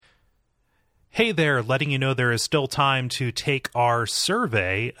Hey there, letting you know there is still time to take our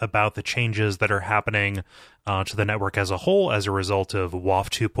survey about the changes that are happening to the network as a whole as a result of WAF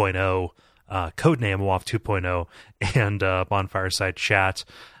 2.0, codename WAF 2.0, and Bonfireside Chat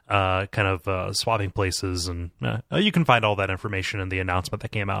swapping places. And you can find all that information in the announcement that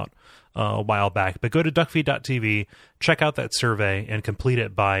came out a while back. But go to duckfeed.tv, check out that survey, and complete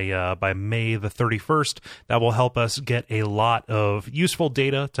it by May the 31st. That will help us get a lot of useful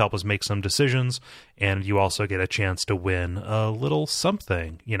data to help us make some decisions, and you also get a chance to win a little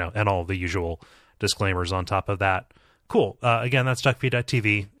something, and all the usual disclaimers on top of that. Cool. Again, that's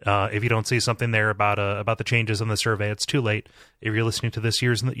duckfeed.tv. If you don't see something there about the changes in the survey, it's too late. If you're listening to this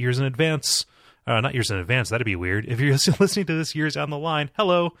years in advance, not years in advance, that'd be weird. If you're listening to this years down the line,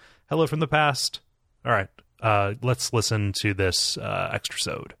 hello from the past. All right, let's listen to this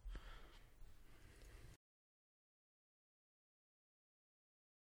Extrasode.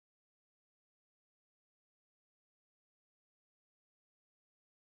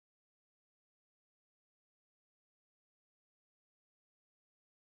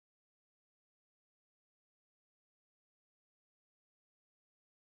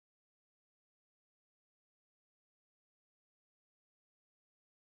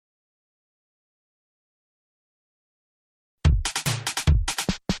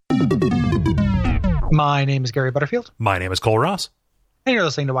 My name is Gary Butterfield. My name is Cole Ross. And you're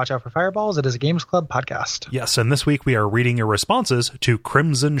listening to Watch Out for Fireballs. It is a Games Club podcast. Yes, and this week we are reading your responses to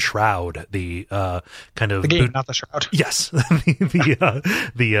Crimson Shroud, the kind of... The game, not the Shroud. Yes,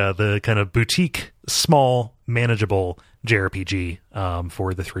 the kind of boutique, small, manageable JRPG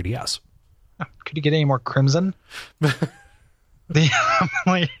for the 3DS. Could you get any more crimson?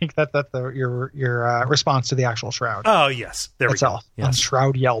 I think that's your response to the actual Shroud. Oh, yes. There we go. Yes. On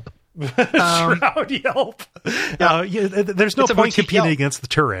Shroud Yelp. Shroud Yelp. There's no point competing against the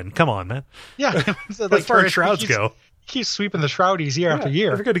Turin. Come on, man. Yeah. So, as far as Shrouds go. Keeps sweeping the Shroudies year after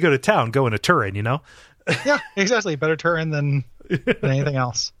year. If you're going to go to town, go in a Turin, Yeah, exactly. Better Turin than anything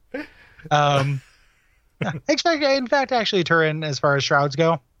else. In fact, actually, Turin, as far as Shrouds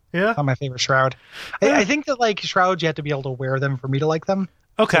go, not my favorite Shroud. I think that, Shrouds, you have to be able to wear them for me to like them.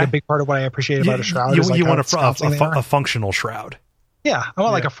 Okay. A big part of what I appreciate about a Shroud is you want a functional Shroud. Yeah, I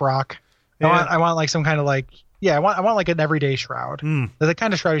want a frock. I want some kind of I want an everyday Shroud. The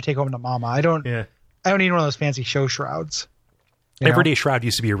kind of Shroud you take home to mama. I don't need one of those fancy show Shrouds. Everyday Shroud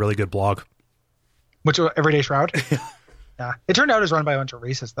used to be a really good blog. Which Everyday Shroud? Yeah. It turned out it was run by a bunch of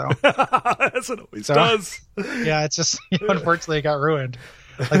racists, though. That's what it always does. Yeah, it's just unfortunately it got ruined.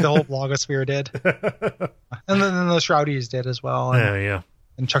 Like the whole blogosphere did. And then the Shroudies did as well.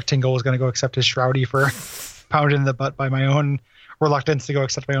 And Chuck Tingle was going to go accept his Shroudy for pounded in the butt by my own reluctance to go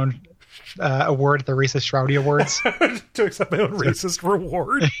accept my own award at the Racist Shroudy Awards. To accept my own racist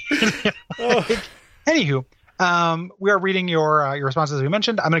reward. Anywho, we are reading your responses as we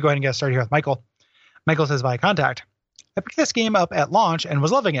mentioned. I'm going to go ahead and get started here with Michael. Michael says, via contact, I picked this game up at launch and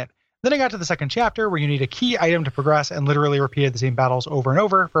was loving it. Then I got to the second chapter where you need a key item to progress and literally repeated the same battles over and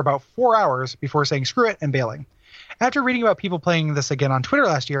over for about 4 hours before saying screw it and bailing. After reading about people playing this again on Twitter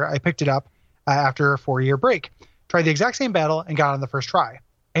last year, I picked it up after a 4-year break. Tried the exact same battle and got on the first try.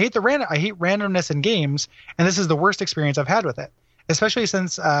 I hate randomness in games, and this is the worst experience I've had with it, especially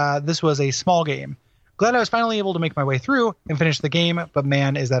since this was a small game. Glad I was finally able to make my way through and finish the game, but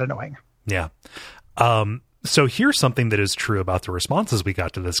man, is that annoying. Yeah. So here's something that is true about the responses we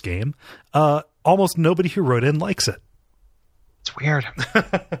got to this game. Almost nobody who wrote in likes it. It's weird.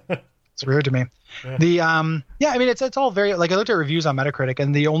 It's weird to me. Yeah. It's all very, I looked at reviews on Metacritic,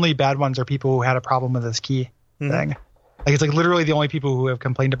 and the only bad ones are people who had a problem with this key thing. It's literally the only people who have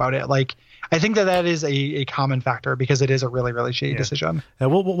complained about it. I think that is a common factor because it is a really, really shitty decision. Yeah,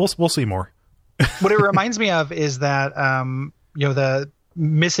 we'll see more. What it reminds me of is that, the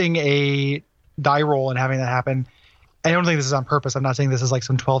missing a die roll and having that happen. I don't think this is on purpose. I'm not saying this is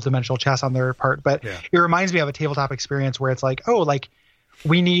some 12-dimensional chess on their part, but it reminds me of a tabletop experience where it's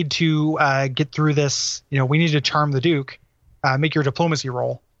we need to get through this. We need to charm the Duke, make your diplomacy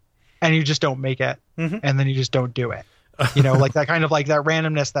roll, and you just don't make it, and then you just don't do it. That kind of that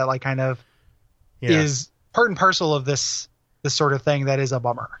randomness that is part and parcel of this sort of thing that is a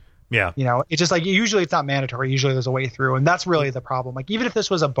bummer. Yeah. It's just usually it's not mandatory. Usually there's a way through, and that's really the problem. Even if this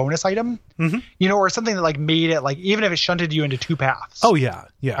was a bonus item, or something that made it even if it shunted you into two paths. Oh yeah.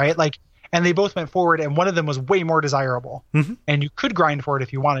 Yeah. Right. and they both went forward, and one of them was way more desirable, and you could grind for it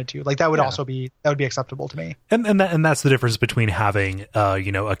if you wanted to. Like that would also be acceptable to me. And that's the difference between having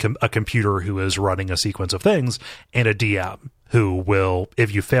a computer who is running a sequence of things and a DM who will,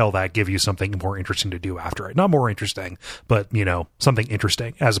 if you fail that, give you something more interesting to do after it. Not more interesting, but something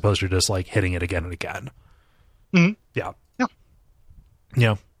interesting, as opposed to just like hitting it again and again. Mm-hmm.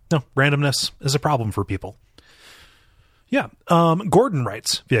 Yeah. No, randomness is a problem for people. Yeah. Gordon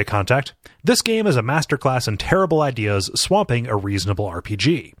writes via contact, "This game is a masterclass in terrible ideas swamping a reasonable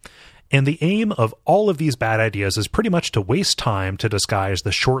RPG. And the aim of all of these bad ideas is pretty much to waste time to disguise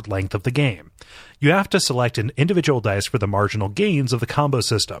the short length of the game. You have to select an individual dice for the marginal gains of the combo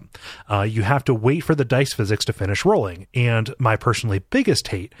system. You have to wait for the dice physics to finish rolling. And my personally biggest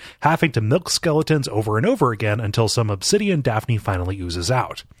hate, having to milk skeletons over and over again until some obsidian Daphne finally oozes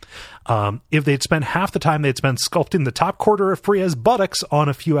out. If they'd spent half the time they'd spent sculpting the top quarter of Freya's buttocks on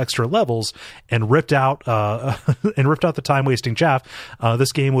a few extra levels and ripped out the time wasting chaff,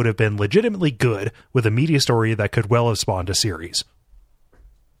 this game would have been legitimately good with a media story that could well have spawned a series."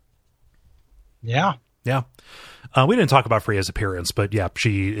 Yeah. We didn't talk about Freya's appearance, but yeah,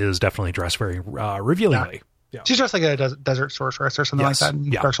 she is definitely dressed very revealingly. Yeah. She's dressed like a desert sorceress or something like that in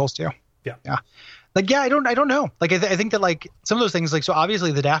Dark Souls 2. Yeah. Like, yeah, I don't know. Like, I think that like some of those things, like, so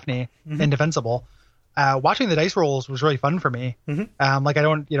obviously the Daphne, indefensible. Watching the dice rolls was really fun for me. Like, I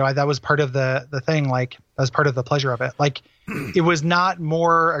don't, that was part of the thing. Like, that was part of the pleasure of it. Like, it was not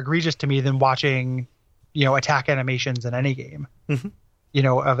more egregious to me than watching, attack animations in any game.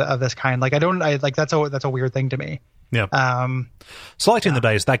 Of this kind. Like, that's a weird thing to me. Yeah. Selecting the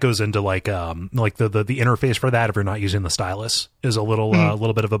dice, that goes into like the interface for that, if you're not using the stylus, is a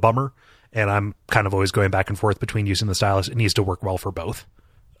little bit of a bummer. And I'm kind of always going back and forth between using the stylus. It needs to work well for both.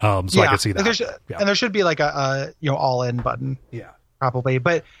 I can see that. And there should be like a all in button. Yeah, probably.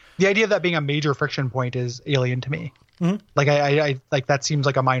 But the idea of that being a major friction point is alien to me. Like I like, that seems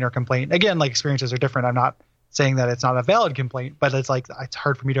like a minor complaint. Again, like, experiences are different. I'm not saying that it's not a valid complaint, but it's like, it's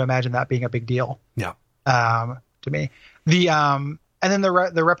hard for me to imagine that being a big deal. Yeah. To me, and then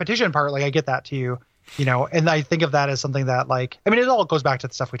the repetition part, like, I get that too, and I think of that as something that, like, I mean, it all goes back to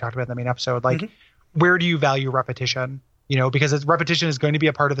the stuff we talked about in the main episode. Like, where do you value repetition? Because repetition is going to be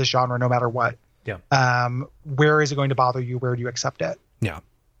a part of this genre no matter what. Yeah. Where is it going to bother you? Where do you accept it? Yeah.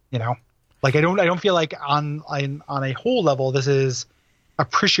 Like, I don't feel like on a whole level, this is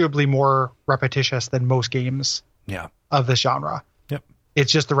appreciably more repetitious than most games of this genre. Yep.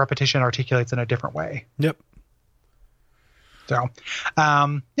 It's just the repetition articulates in a different way. Yep. So,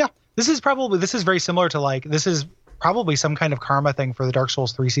 this is very similar to, like, this is probably some kind of karma thing for the Dark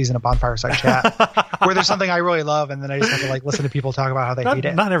Souls 3 season of Bonfireside Chat, where there's something I really love, and then I just have to, like, listen to people talk about how they hate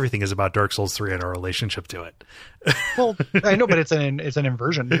it. Not everything is about Dark Souls 3 and our relationship to it. Well, I know, but it's an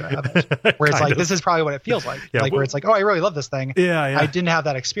inversion of it, where it's like, this is probably what it feels like. Yeah, like, where it's like, oh, I really love this thing. Yeah. I didn't have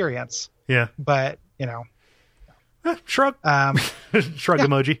that experience. Yeah. But, shrug. Shrug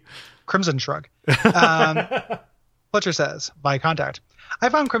emoji. Crimson shrug. Fletcher says, by contact, "I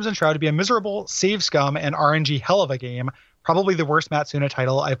found Crimson Shroud to be a miserable, save scum, and RNG hell of a game. Probably the worst Matsuna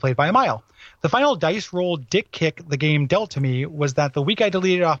title I played by a mile. The final dice roll dick kick the game dealt to me was that the week I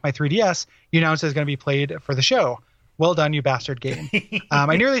deleted off my 3DS, you announced it was going to be played for the show. Well done, you bastard game."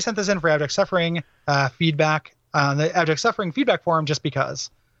 I nearly sent this in for Abject Suffering feedback on the Abject Suffering feedback forum just because.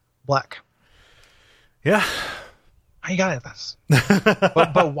 Black. Yeah. I got this.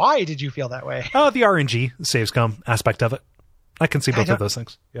 but why did you feel that way? Oh, the RNG save scum aspect of it. I can see both of those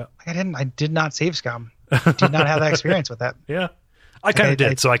things. Yeah. I did not save scum. Did not have that experience with that. Yeah. I kind of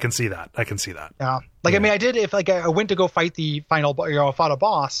did, so I can see that. Yeah. Like, I mean, I did, if, like, I went to go fight the final, fought a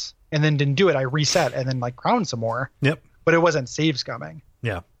boss and then didn't do it, I reset and then, like, crowned some more. Yep. But it wasn't save scumming.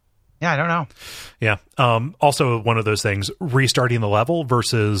 Yeah. Yeah, I don't know. Yeah. Also, one of those things, restarting the level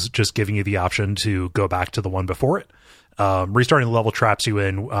versus just giving you the option to go back to the one before it. Restarting the level traps you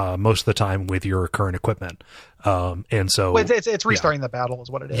in most of the time with your current equipment. And so it's restarting the battle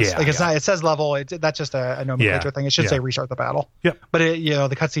is what it is. Yeah, like, it's not, it says level. That's just a nomenclature thing. It should say restart the battle. Yep. But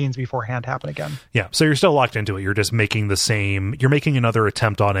the cutscenes beforehand happen again. Yeah. So you're still locked into it. You're just making you're making another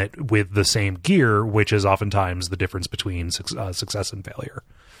attempt on it with the same gear, which is oftentimes the difference between success and failure.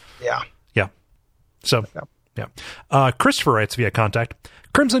 Yeah. Yeah. So, yeah. Christopher writes via contact,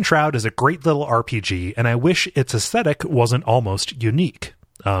 "Crimson Shroud is a great little RPG, and I wish its aesthetic wasn't almost unique."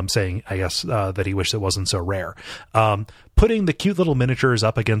 Saying, I guess, that he wished it wasn't so rare. Putting the cute little miniatures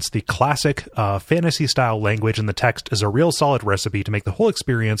up against the classic fantasy-style language in the text is a real solid recipe to make the whole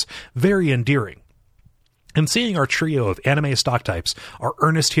experience very endearing. And seeing our trio of anime stock types, our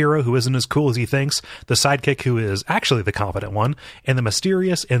earnest hero who isn't as cool as he thinks, the sidekick who is actually the competent one, and the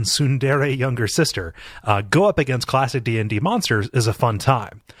mysterious and tsundere younger sister go up against classic D&D monsters is a fun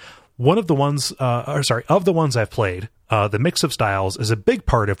time. Of the ones I've played, the mix of styles is a big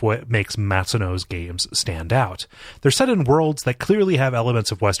part of what makes Matsuno's games stand out. They're set in worlds that clearly have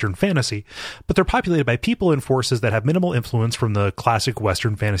elements of Western fantasy, but they're populated by people and forces that have minimal influence from the classic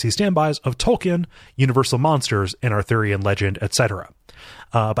Western fantasy standbys of Tolkien, Universal Monsters, and Arthurian legend, etc.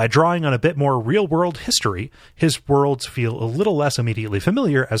 By drawing on a bit more real-world history, his worlds feel a little less immediately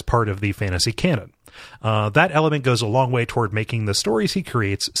familiar as part of the fantasy canon. That element goes a long way toward making the stories he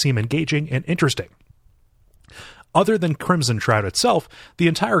creates seem engaging and interesting. Other than Crimson Shroud itself, the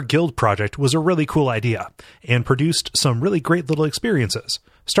entire guild project was a really cool idea, and produced some really great little experiences.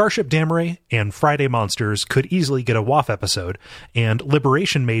 Starship Damray and Friday Monsters could easily get a WAF episode, and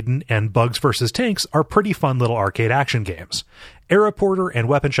Liberation Maiden and Bugs vs. Tanks are pretty fun little arcade action games. Aeroporter and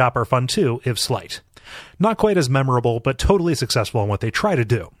Weapon Shop are fun too, if slight. Not quite as memorable, but totally successful in what they try to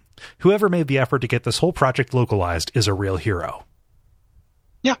do. Whoever made the effort to get this whole project localized is a real hero.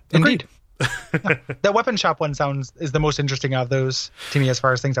 Yeah, indeed. Yeah. That Weapon Shop one is the most interesting of those to me as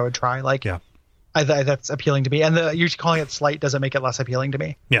far as things I would try. Like, yeah, that's appealing to me. And you calling it slight doesn't make it less appealing to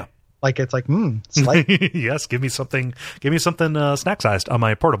me. Yeah. Like, it's like, slight. Yes, give me something snack sized on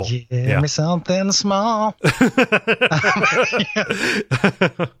my portable. Give me something small.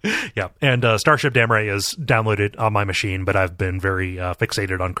 Yeah, and Starship Damray is downloaded on my machine, but I've been very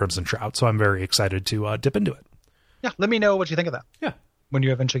fixated on Crimson Shroud, so I'm very excited to dip into it. Yeah, let me know what you think of that. Yeah. When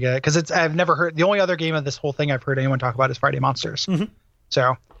you eventually get it. Because I've never heard, the only other game of this whole thing I've heard anyone talk about is Friday Monsters. Mm-hmm.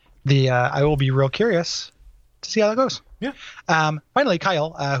 So I will be real curious to see how that goes. Yeah. Finally,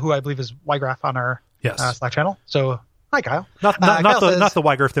 Kyle, who I believe is Ygraph on our Slack channel. So, hi, Kyle. Not the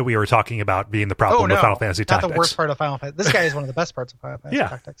Ygraph that we were talking about being the problem with Final Fantasy Tactics. Not the worst part of Final Fantasy. This guy is one of the best parts of Final Fantasy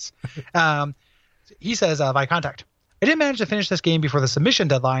Tactics. He says, by contact, I didn't manage to finish this game before the submission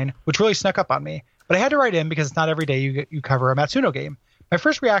deadline, which really snuck up on me. But I had to write in because it's not every day you cover a Matsuno game. My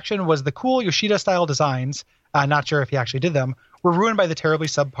first reaction was the cool Yoshida-style designs, not sure if he actually did them, were ruined by the terribly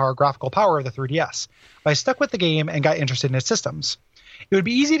subpar graphical power of the 3DS. But I stuck with the game and got interested in its systems. It would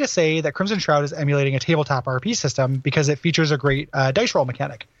be easy to say that Crimson Shroud is emulating a tabletop RP system because it features a great dice roll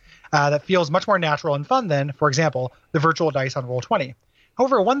mechanic that feels much more natural and fun than, for example, the virtual dice on Roll20.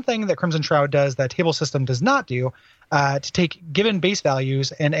 However, one thing that Crimson Shroud does that table system does not do, to take given base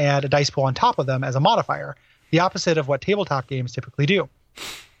values and add a dice pool on top of them as a modifier, the opposite of what tabletop games typically do.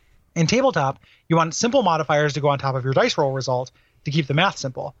 In tabletop, you want simple modifiers to go on top of your dice roll result to keep the math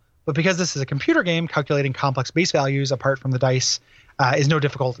simple. But because this is a computer game, calculating complex base values apart from the dice is no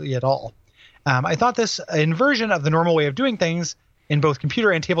difficulty at all. I thought this inversion of the normal way of doing things in both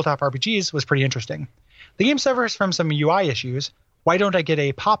computer and tabletop RPGs was pretty interesting. The game suffers from some UI issues. Why don't I get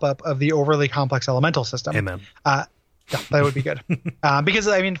a pop-up of the overly complex elemental system? Amen. Yeah, that would be good. Because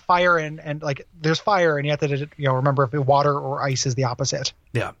I mean, fire and like there's fire, and you have to remember if water or ice is the opposite.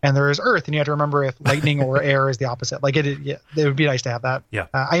 Yeah. And there is earth, and you have to remember if lightning or air is the opposite. Like it would be nice to have that. Yeah.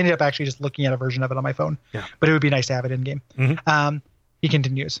 I ended up actually just looking at a version of it on my phone. Yeah. But it would be nice to have it in game. Mm-hmm. He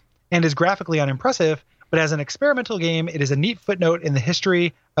continues, and is graphically unimpressive, but as an experimental game, it is a neat footnote in the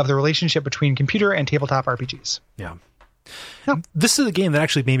history of the relationship between computer and tabletop RPGs. Yeah. This is a game that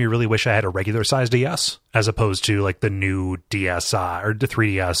actually made me really wish I had a regular size DS as opposed to like the new DS or the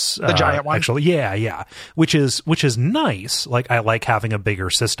 3DS, the giant one. Actually, yeah, which is nice. Like I like having a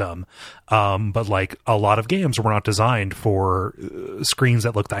bigger system, but like a lot of games were not designed for screens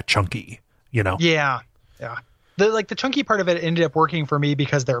that look that chunky. Yeah. The chunky part of it ended up working for me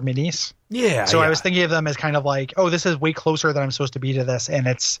because they're minis. Yeah. So I was thinking of them as kind of like, oh, this is way closer than I'm supposed to be to this, and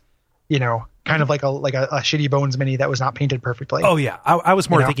it's kind of like a shitty Bones mini that was not painted perfectly. Oh yeah, I was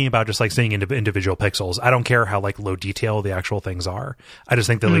more thinking about just like seeing individual pixels. I don't care how like low detail the actual things are. I just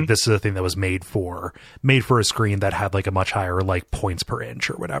think that like this is a thing that was made for a screen that had like a much higher like points per inch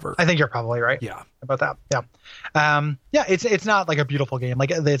or whatever. I think you're probably right. Yeah, about that. Yeah. It's not like a beautiful game.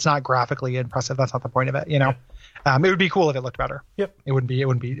 Like it's not graphically impressive. That's not the point of it. It would be cool if it looked better. Yep. It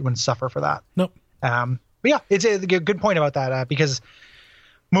wouldn't suffer for that. Nope. But yeah, it's a good point about that because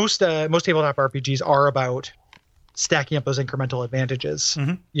most tabletop RPGs are about stacking up those incremental advantages,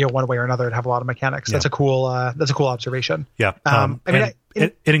 one way or another, and have a lot of mechanics. Yeah. That's a cool observation. Yeah.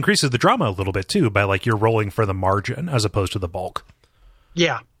 It increases the drama a little bit too by like you're rolling for the margin as opposed to the bulk.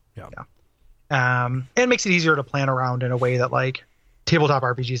 Yeah. And it makes it easier to plan around in a way that like tabletop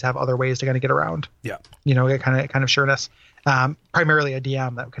RPGs have other ways to kind of get around. Yeah. Get kind of sureness. primarily a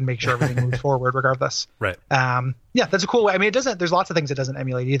DM that can make sure everything moves forward regardless. Right. Yeah, that's a cool way. I mean, it doesn't. There's lots of things it doesn't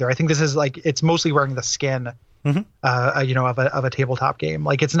emulate either. I think this is like it's mostly wearing the skin, of a tabletop game.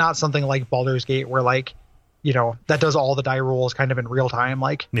 Like it's not something like Baldur's Gate where like, that does all the die rolls kind of in real time.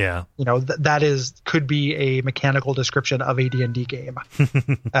 Like, yeah, that could be a mechanical description of a D&D game.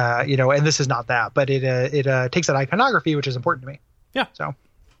 And this is not that, but it takes that iconography, which is important to me. Yeah. So,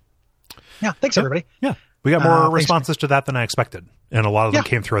 yeah, thanks everybody. Yeah. We got more responses to that than I expected, and a lot of them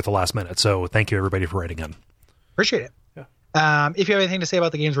came through at the last minute. So thank you, everybody, for writing in. Appreciate it. Yeah. If you have anything to say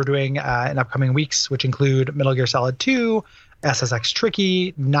about the games we're doing in upcoming weeks, which include Metal Gear Solid 2, SSX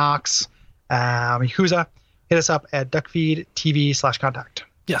Tricky, Nox, Yakuza, hit us up at duckfeedtv/contact.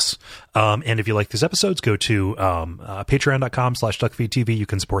 Yes. And if you like these episodes, go to patreon.com/duckfeedtv. You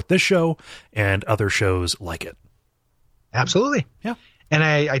can support this show and other shows like it. Absolutely. Yeah. And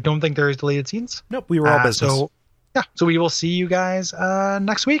I don't think there's deleted scenes. Nope. We were all business. So we will see you guys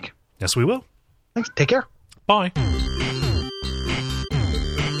next week. Yes, we will. Thanks. Take care. Bye.